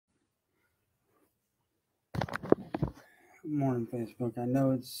Morning, Facebook. I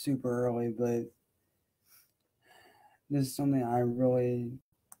know it's super early, but this is something I really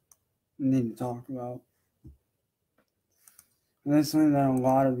need to talk about. And that's something that a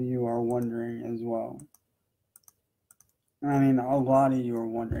lot of you are wondering as well. I mean, a lot of you are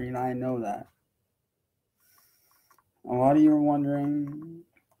wondering, and I know that. A lot of you are wondering,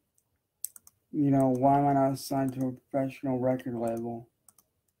 why am I not signed to a professional record label?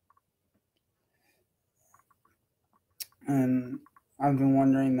 And I've been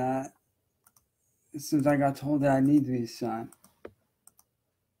wondering that since I got told that I need to be signed.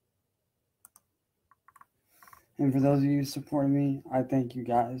 And for those of you supporting me, I thank you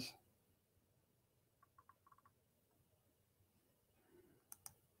guys.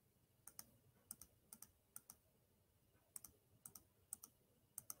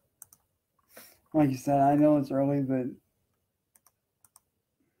 Like you said, I know it's early, but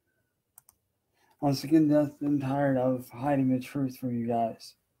I'm sick and death and tired of hiding the truth from you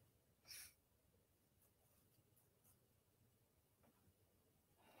guys.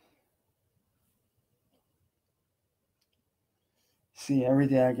 See, every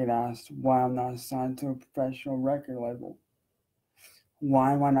day I get asked why I'm not signed to a professional record label.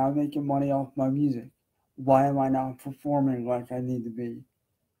 Why am I not making money off my music? Why am I not performing like I need to be?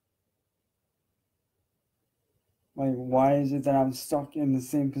 Like, why is it that I'm stuck in the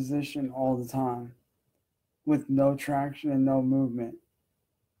same position all the time with no traction and no movement?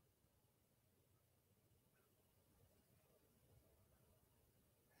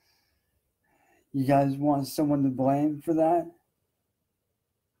 You guys want someone to blame for that?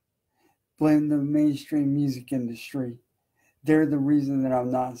 Blame the mainstream music industry. They're the reason that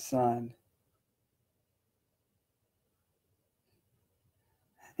I'm not signed.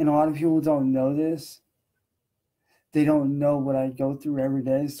 And a lot of people don't know this. They don't know what I go through every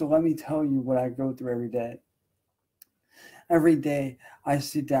day. So let me tell you what I go through every day. Every day I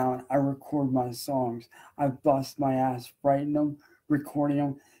sit down, I record my songs. I bust my ass writing them, recording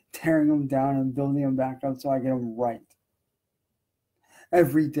them, tearing them down and building them back up so I get them right.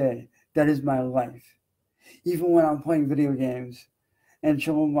 Every day, that is my life. Even when I'm playing video games and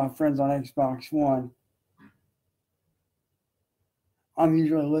chilling with my friends on Xbox One, I'm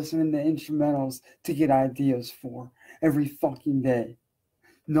usually listening to instrumentals to get ideas for every fucking day,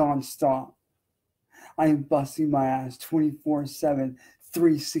 non-stop. I am busting my ass 24/7,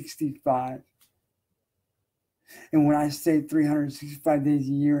 365. And when I say 365 days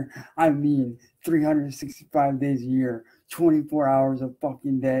a year, I mean 365 days a year, 24 hours a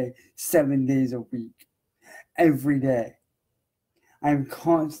fucking day, 7 days a week, every day. I'm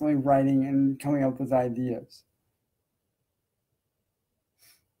constantly writing and coming up with ideas.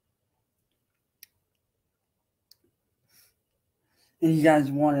 And you guys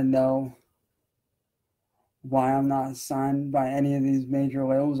want to know why I'm not signed by any of these major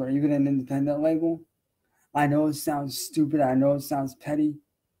labels or even an independent label? I know it sounds stupid. I know it sounds petty.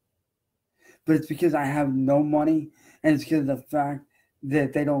 But it's because I have no money, and it's because of the fact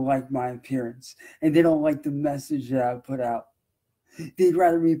that they don't like my appearance and they don't like the message that I put out. They'd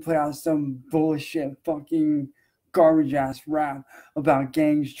rather me put out some bullshit fucking garbage ass rap about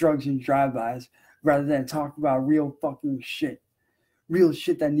gangs, drugs, and drive-bys rather than talk about real fucking shit. Real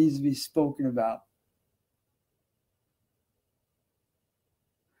shit that needs to be spoken about.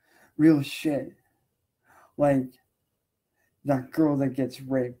 Real shit. Like that girl that gets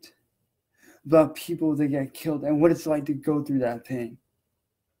raped. About people that get killed and what it's like to go through that pain.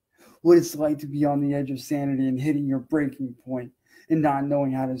 What it's like to be on the edge of sanity and hitting your breaking point and not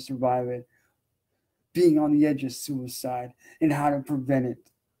knowing how to survive it. Being on the edge of suicide and how to prevent it.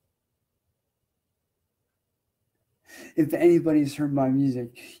 If anybody's heard my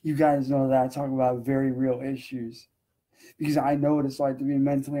music, you guys know that I talk about very real issues. Because I know what it's like to be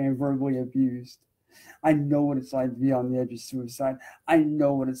mentally and verbally abused. I know what it's like to be on the edge of suicide. I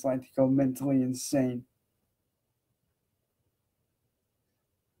know what it's like to go mentally insane.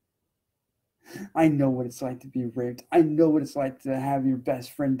 I know what it's like to be raped. I know what it's like to have your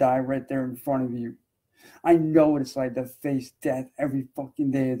best friend die right there in front of you. I know what it's like to face death every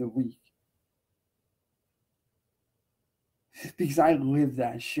fucking day of the week. Because I live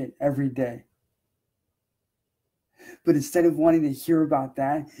that shit every day. But instead of wanting to hear about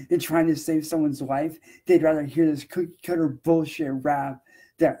that and trying to save someone's life, they'd rather hear this cookie cutter bullshit rap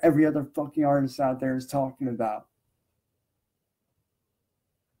that every other fucking artist out there is talking about.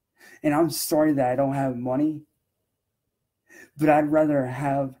 And I'm sorry that I don't have money, but I'd rather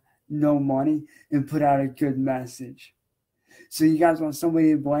have no money and put out a good message. So you guys want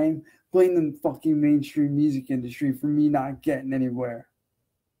somebody to blame? Blame the fucking mainstream music industry for me not getting anywhere.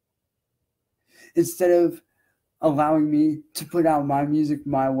 Instead of allowing me to put out my music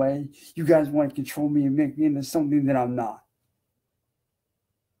my way. You guys want to control me and make me into something that I'm not.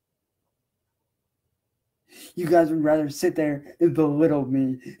 You guys would rather sit there and belittle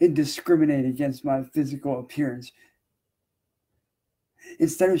me and discriminate against my physical appearance.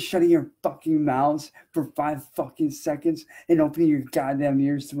 Instead of shutting your fucking mouths for 5 fucking seconds and opening your goddamn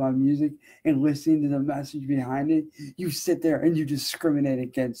ears to my music and listening to the message behind it, you sit there and you discriminate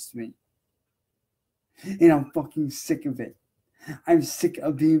against me. And I'm fucking sick of it. I'm sick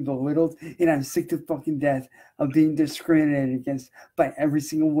of being belittled, and I'm sick to fucking death of being discriminated against by every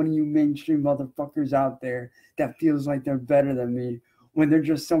single one of you mainstream motherfuckers out there that feels like they're better than me when they're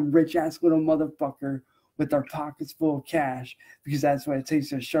just some rich ass little motherfucker with their pockets full of cash, because that's what it takes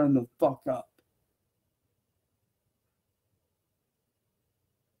to shut them the fuck up.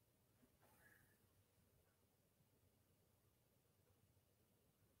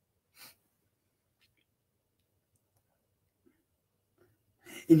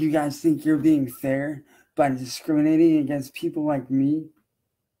 And you guys think you're being fair by discriminating against people like me?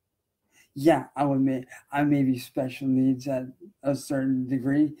 Yeah, I'll admit I may be special needs at a certain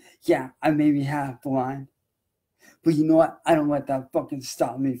degree. Yeah, I may be half blind. But you know what? I don't let that fucking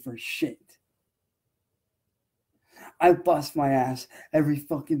stop me for shit. I bust my ass every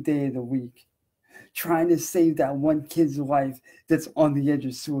fucking day of the week, trying to save that one kid's life that's on the edge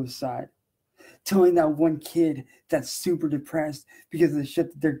of suicide. Telling that one kid that's super depressed because of the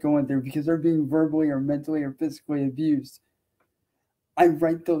shit that they're going through, because they're being verbally or mentally or physically abused. I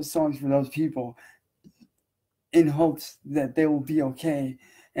write those songs for those people in hopes that they will be okay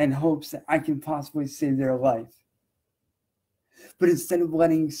and hopes that I can possibly save their life. But instead of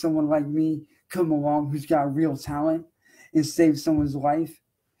letting someone like me come along who's got real talent and save someone's life,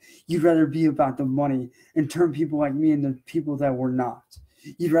 you'd rather be about the money and turn people like me into people that we're not.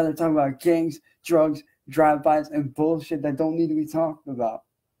 You'd rather talk about gangs, drugs, drive-bys, and bullshit that don't need to be talked about.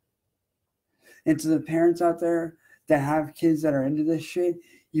 And to the parents out there that have kids that are into this shit,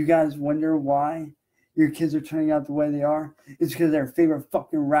 you guys wonder why your kids are turning out the way they are? It's because their favorite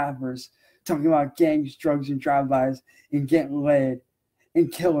fucking rappers talking about gangs, drugs, and drive-bys and getting laid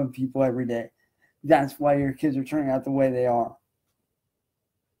and killing people every day. That's why your kids are turning out the way they are.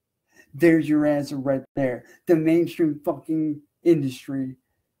 There's your answer right there. The mainstream fucking industry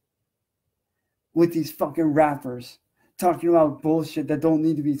with these fucking rappers talking about bullshit that don't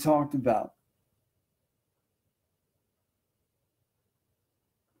need to be talked about.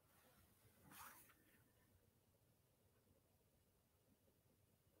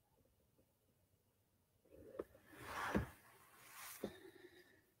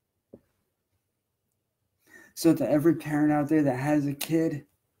 So to every parent out there that has a kid,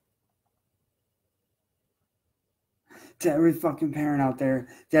 to every fucking parent out there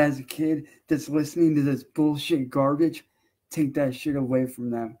that has a kid that's listening to this bullshit garbage, take that shit away from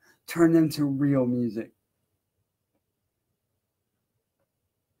them. Turn them to real music.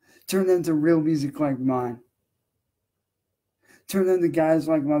 Turn them to real music like mine. Turn them to guys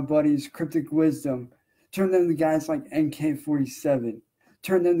like my buddies Cryptic Wisdom. Turn them to guys like NK47.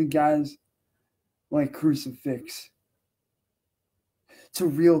 Turn them to guys like Crucifix. To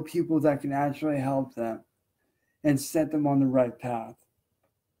real people that can actually help them and set them on the right path.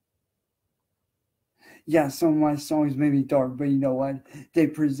 Yeah, some of my songs may be dark, but you know what? They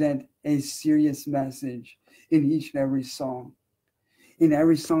present a serious message in each and every song. In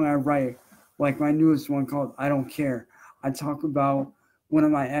every song I write, like my newest one called I Don't Care, I talk about one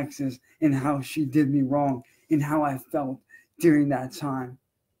of my exes and how she did me wrong and how I felt during that time.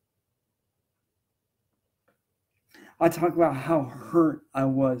 I talk about how hurt I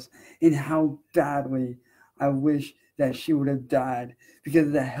was and how badly I wish that she would have died because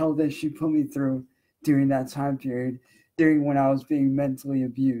of the hell that she put me through during that time period, during when I was being mentally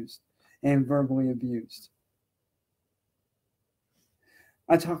abused and verbally abused.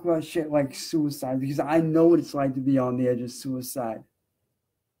 I talk about shit like suicide because I know what it's like to be on the edge of suicide.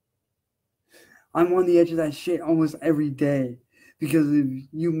 I'm on the edge of that shit almost every day because of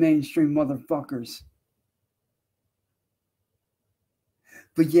you mainstream motherfuckers.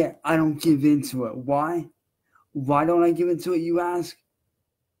 But yet, I don't give into it. Why? Why don't I give into it, you ask?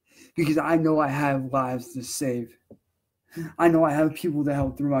 Because I know I have lives to save. I know I have people to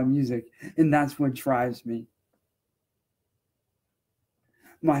help through my music, and that's what drives me.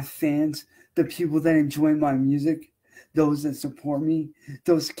 My fans, the people that enjoy my music, those that support me,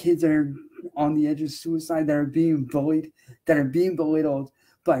 those kids that are on the edge of suicide, that are being bullied, that are being belittled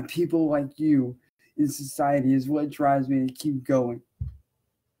by people like you in society is what drives me to keep going.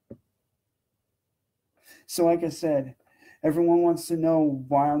 So like I said, Everyone wants to know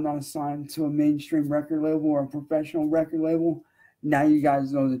why I'm not signed to a mainstream record label or a professional record label. Now you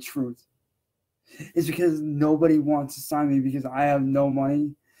guys know the truth. It's because nobody wants to sign me because I have no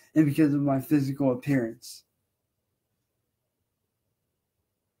money and because of my physical appearance.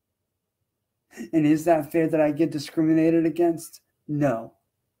 And is that fair that I get discriminated against? No,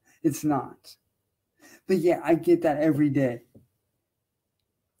 it's not. But yeah, I get that every day.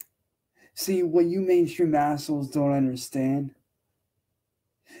 See, what you mainstream assholes don't understand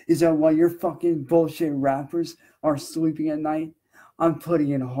is that while your fucking bullshit rappers are sleeping at night, I'm putting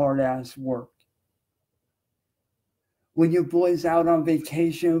in hard-ass work. When your boy's out on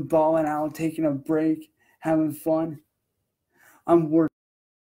vacation, balling out, taking a break, having fun, I'm working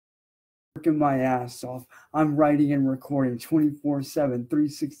my ass off. I'm writing and recording 24/7,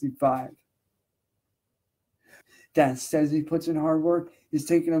 365. That says he puts in hard work, is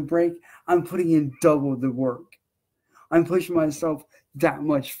taking a break. I'm putting in double the work. I'm pushing myself that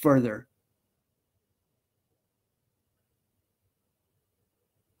much further.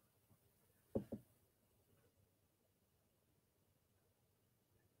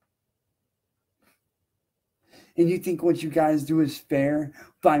 And you think what you guys do is fair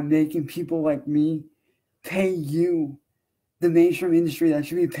by making people like me pay you, the mainstream industry that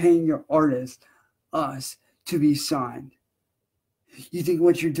should be paying your artists, us, to be signed. You think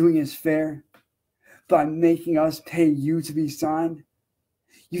what you're doing is fair by making us pay you to be signed?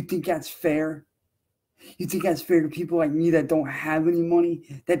 You think that's fair? You think that's fair to people like me that don't have any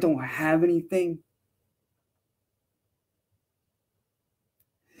money, that don't have anything?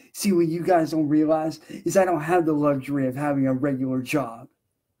 See, what you guys don't realize is I don't have the luxury of having a regular job.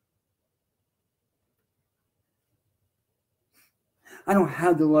 I don't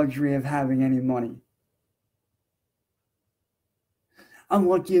have the luxury of having any money. I'm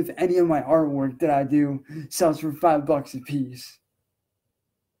lucky if any of my artwork that I do sells for $5 a piece.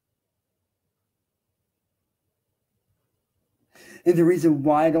 And the reason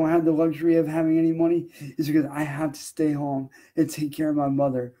why I don't have the luxury of having any money is because I have to stay home and take care of my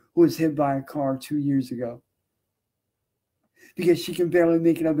mother, who was hit by a car 2 years ago. Because she can barely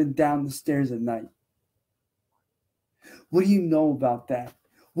make it up and down the stairs at night. What do you know about that?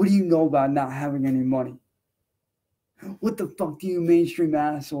 What do you know about not having any money? What the fuck do you mainstream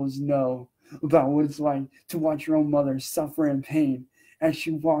assholes know about what it's like to watch your own mother suffer in pain as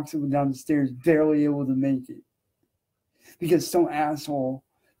she walks up and down the stairs, barely able to make it? Because some asshole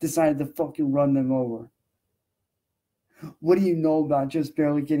decided to fucking run them over. What do you know about just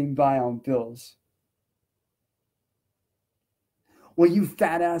barely getting by on bills? Well, you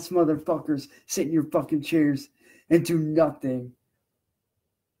fat ass motherfuckers sit in your fucking chairs and do nothing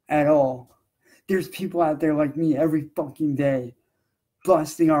at all. There's people out there like me every fucking day,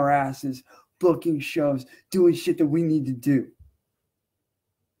 busting our asses, booking shows, doing shit that we need to do.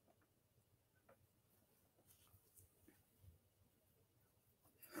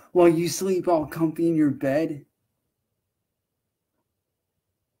 While you sleep all comfy in your bed.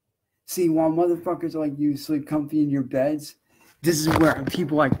 See, while motherfuckers like you sleep comfy in your beds, this is where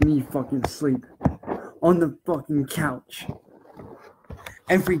people like me fucking sleep. On the fucking couch.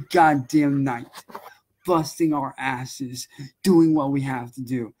 Every goddamn night. Busting our asses. Doing what we have to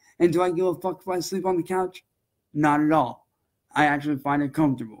do. And do I give a fuck if I sleep on the couch? Not at all. I actually find it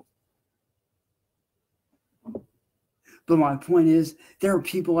comfortable. But my point is, there are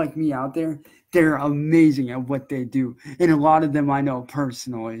people like me out there. They're amazing at what they do. And a lot of them I know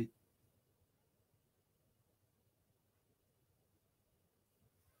personally.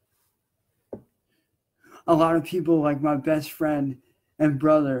 A lot of people like my best friend and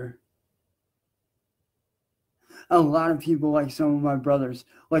brother. A lot of people like some of my brothers,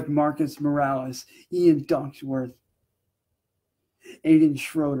 like Marcus Morales, Ian Ducksworth, Aiden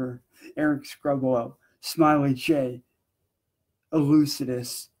Schroeder, Eric Scrubwell, Smiley J,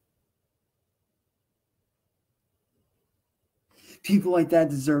 Elucidus. People like that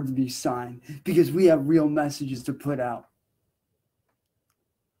deserve to be signed because we have real messages to put out.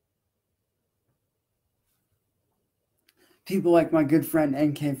 People like my good friend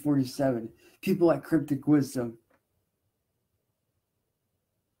NK47. People like Cryptic Wisdom.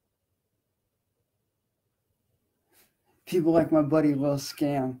 People like my buddy Lil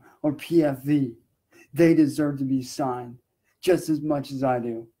Scam or PFV. They deserve to be signed just as much as I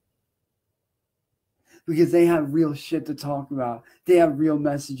do. Because they have real shit to talk about. They have real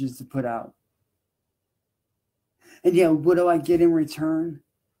messages to put out. And yeah, what do I get in return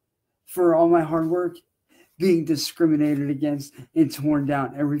for all my hard work? Being discriminated against and torn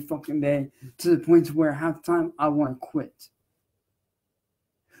down every fucking day to the point to where half the time I want to quit.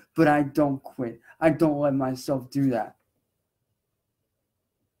 But I don't quit. I don't let myself do that.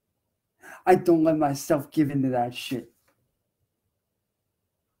 I don't let myself give into that shit.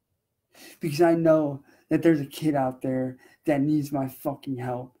 Because I know that there's a kid out there that needs my fucking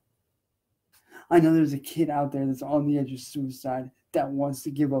help. I know there's a kid out there that's on the edge of suicide that wants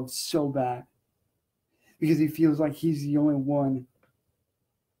to give up so bad. Because he feels like he's the only one.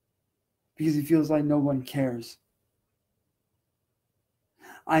 Because he feels like no one cares.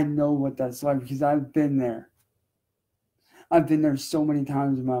 I know what that's like because I've been there. I've been there so many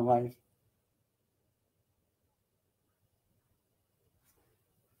times in my life.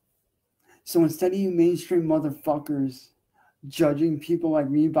 So instead of you mainstream motherfuckers judging people like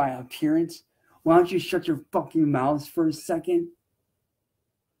me by appearance, why don't you shut your fucking mouths for a second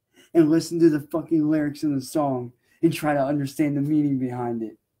and listen to the fucking lyrics in the song and try to understand the meaning behind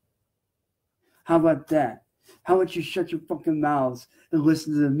it? How about that? How about you shut your fucking mouths and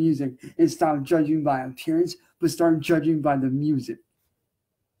listen to the music and stop judging by appearance, but start judging by the music?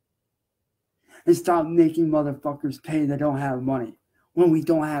 And stop making motherfuckers pay that don't have money. When we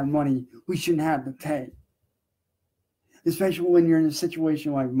don't have money, we shouldn't have to pay. Especially when you're in a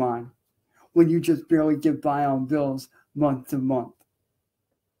situation like mine, when you just barely get by on bills month to month.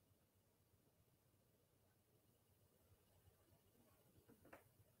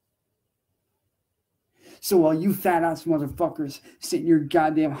 So while you fat ass motherfuckers sit in your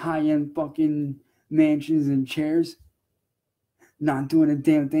goddamn high-end fucking mansions and chairs, not doing a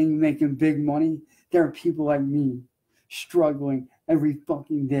damn thing, making big money, there are people like me struggling every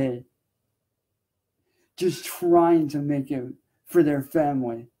fucking day, just trying to make it for their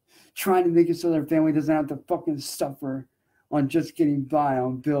family, trying to make it so their family doesn't have to fucking suffer on just getting by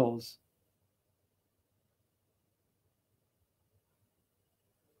on bills.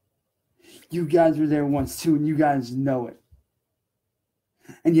 You guys were there once too, and you guys know it.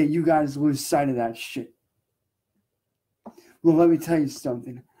 And yet you guys lose sight of that shit. Well, let me tell you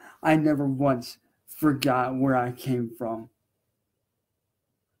something. I never once forgot where I came from.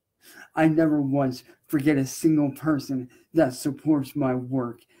 I never once forget a single person that supports my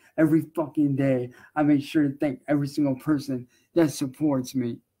work. Every fucking day, I make sure to thank every single person that supports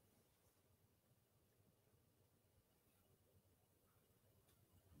me.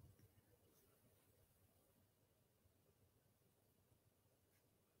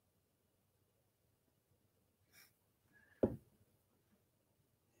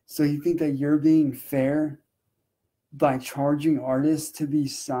 So you think that you're being fair by charging artists to be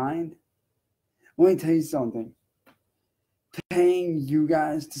signed? Let me tell you something. Paying you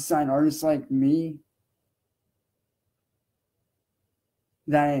guys to sign artists like me,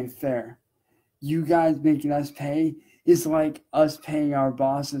 that ain't fair. You guys making us pay is like us paying our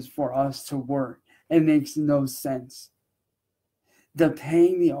bosses for us to work. It makes no sense. The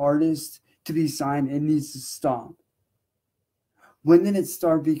paying the artist to be signed, it needs to stop. When did it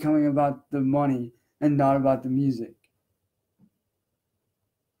start becoming about the money and not about the music?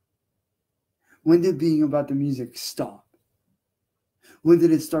 When did being about the music stop? When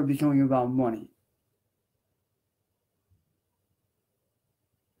did it start becoming about money?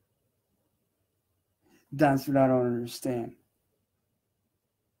 That's what I don't understand.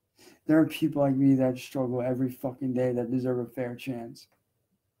 There are people like me that struggle every fucking day that deserve a fair chance.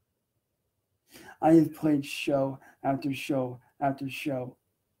 I have played show after show after show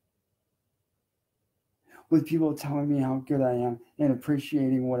with people telling me how good I am and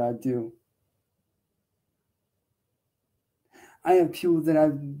appreciating what I do. I have people that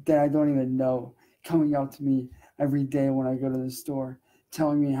I don't even know coming up to me every day when I go to the store,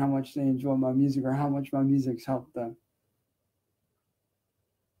 telling me how much they enjoy my music or how much my music's helped them.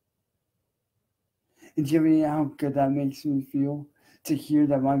 And do you have any idea how good that makes me feel to hear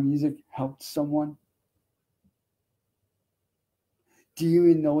that my music helped someone? Do you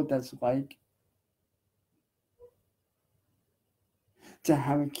even know what that's like? To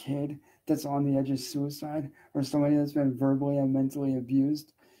have a kid that's on the edge of suicide or somebody that's been verbally and mentally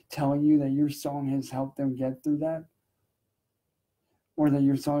abused telling you that your song has helped them get through that? Or that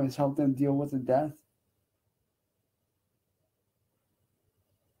your song has helped them deal with a death?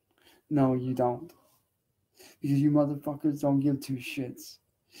 No, you don't. Because you motherfuckers don't give two shits.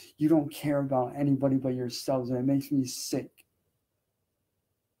 You don't care about anybody but yourselves, and it makes me sick.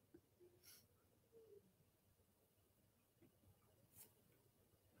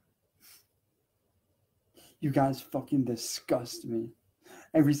 You guys fucking disgust me.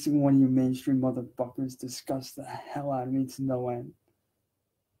 Every single one of you mainstream motherfuckers disgust the hell out of me to no end.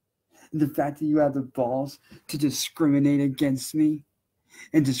 And the fact that you have the balls to discriminate against me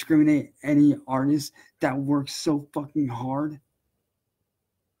and discriminate any artist that works so fucking hard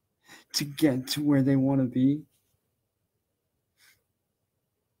to get to where they want to be.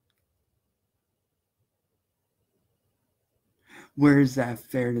 Where is that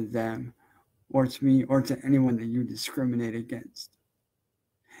fair to them or to me or to anyone that you discriminate against?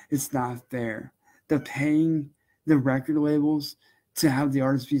 It's not fair. The paying the record labels to have the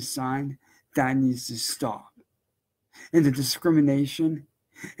artists be signed, that needs to stop. And the discrimination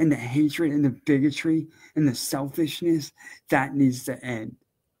and the hatred and the bigotry and the selfishness, that needs to end.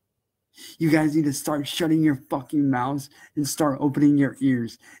 You guys need to start shutting your fucking mouths and start opening your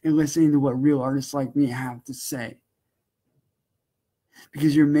ears and listening to what real artists like me have to say.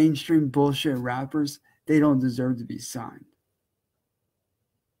 Because your mainstream bullshit rappers, they don't deserve to be signed.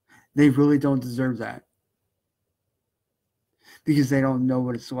 They really don't deserve that. Because they don't know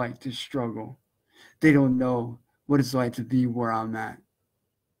what it's like to struggle. They don't know what it's like to be where I'm at.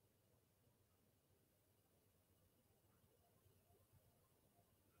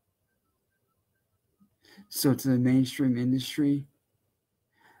 So to the mainstream industry,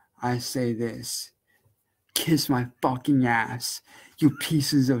 I say this. Kiss my fucking ass, you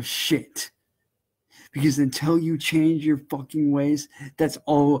pieces of shit. Because until you change your fucking ways, that's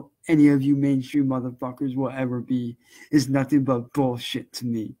all any of you mainstream motherfuckers will ever be, is nothing but bullshit to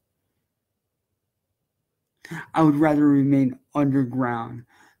me. I would rather remain underground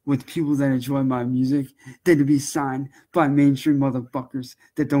with people that enjoy my music than to be signed by mainstream motherfuckers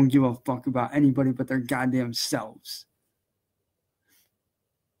that don't give a fuck about anybody but their goddamn selves.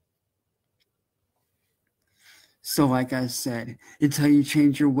 So like I said, until you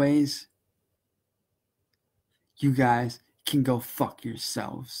change your ways, you guys can go fuck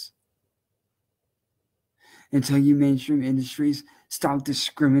yourselves. Until you mainstream industries stop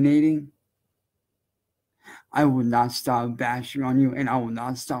discriminating, I will not stop bashing on you and I will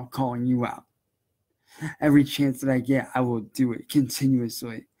not stop calling you out. Every chance that I get, I will do it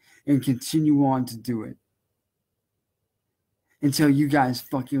continuously and continue on to do it. Until you guys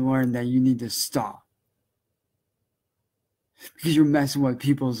fucking learn that you need to stop. Because you're messing with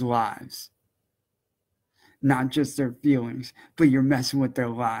people's lives. Not just their feelings, but you're messing with their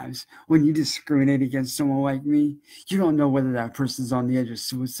lives. When you discriminate against someone like me, you don't know whether that person's on the edge of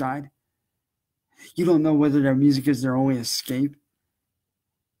suicide. You don't know whether their music is their only escape.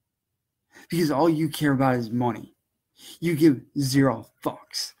 Because all you care about is money. You give zero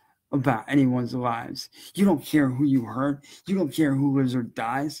fucks about anyone's lives. You don't care who you hurt. You don't care who lives or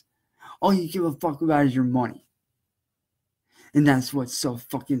dies. All you give a fuck about is your money. And that's what's so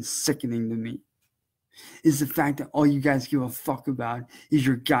fucking sickening to me. Is the fact that all you guys give a fuck about is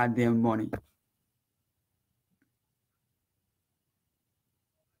your goddamn money.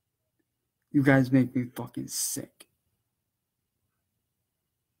 You guys make me fucking sick.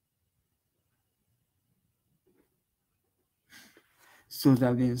 So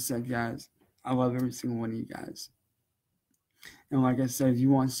that being said, guys, I love every single one of you guys. And like I said, if you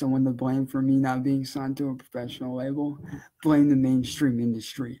want someone to blame for me not being signed to a professional label, blame the mainstream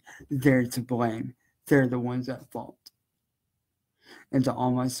industry. They're to blame. They're the ones at fault. And to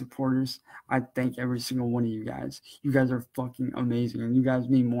all my supporters, I thank every single one of you guys. You guys are fucking amazing. And you guys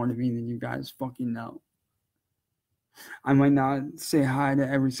mean more to me than you guys fucking know. I might not say hi to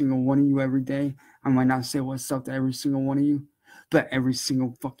every single one of you every day. I might not say what's up to every single one of you. But every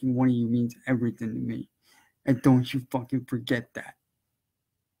single fucking one of you means everything to me. And don't you fucking forget that.